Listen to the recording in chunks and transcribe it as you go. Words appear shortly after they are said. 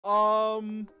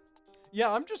Yeah,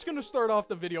 I'm just gonna start off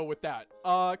the video with that.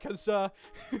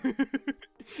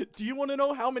 Do you want to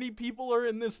know how many people are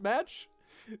in this match?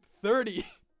 30.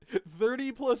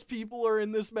 30 plus people are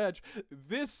in this match.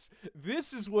 This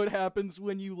is what happens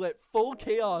when you let full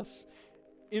chaos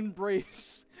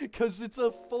embrace, because it's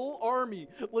a full army.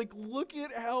 Like, look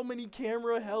at how many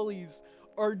camera helis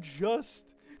are just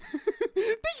they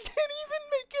can't even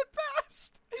make it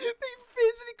past. They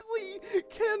physically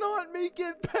cannot make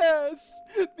it past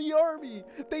the army.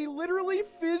 They literally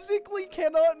physically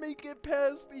cannot make it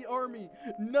past the army.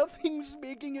 Nothing's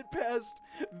making it past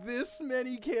this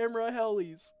many camera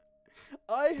helis.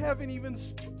 I haven't even,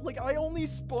 I only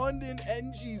spawned in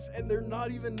NGs and they're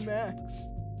not even maxed.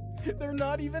 They're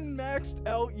not even maxed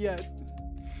out yet.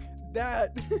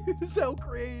 That is how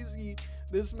crazy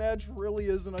this match really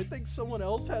is, and I think someone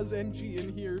else has NG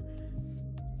in here,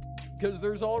 because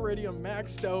there's already a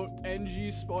maxed out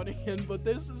NG spawning in, but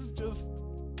this is just,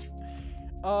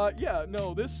 yeah,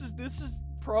 no, this is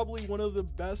probably one of the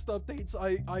best updates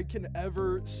I can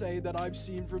ever say that I've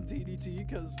seen from TDT,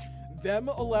 because them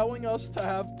allowing us to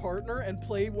have partner and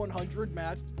play 100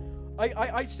 match,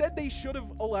 I said they should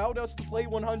have allowed us to play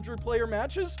 100 player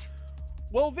matches.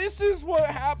 Well, this is what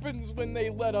happens when they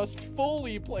let us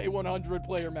fully play 100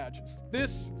 player matches.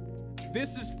 This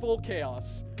is full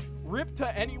chaos. Rip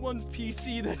to anyone's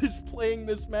PC that is playing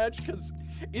this match, because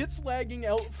it's lagging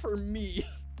out for me.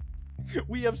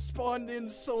 We have spawned in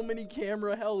so many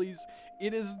camera helis.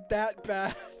 It is that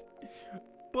bad.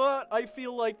 But I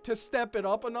feel like to step it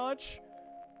up a notch,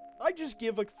 I just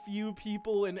give a few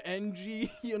people an NG,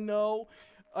 you know?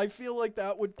 I feel like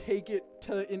that would take it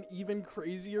to an even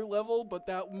crazier level, but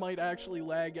that might actually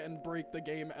lag and break the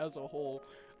game as a whole.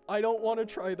 I don't want to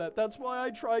try that. That's why I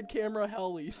tried camera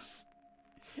helis.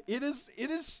 It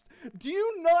is, do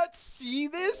you not see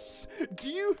this?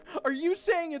 Are you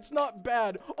saying it's not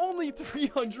bad? Only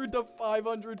 300 to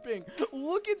 500 ping.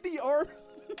 Look at the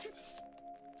armies.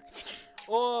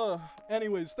 Oh,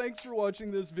 anyways, thanks for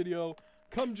watching this video.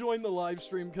 Come join the live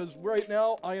stream, because right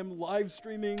now I am live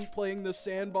streaming, playing the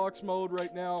sandbox mode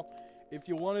right now. If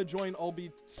you want to join, I'll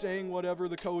be saying whatever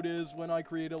the code is when I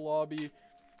create a lobby.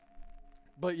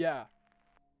 But yeah,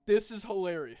 this is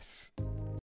hilarious.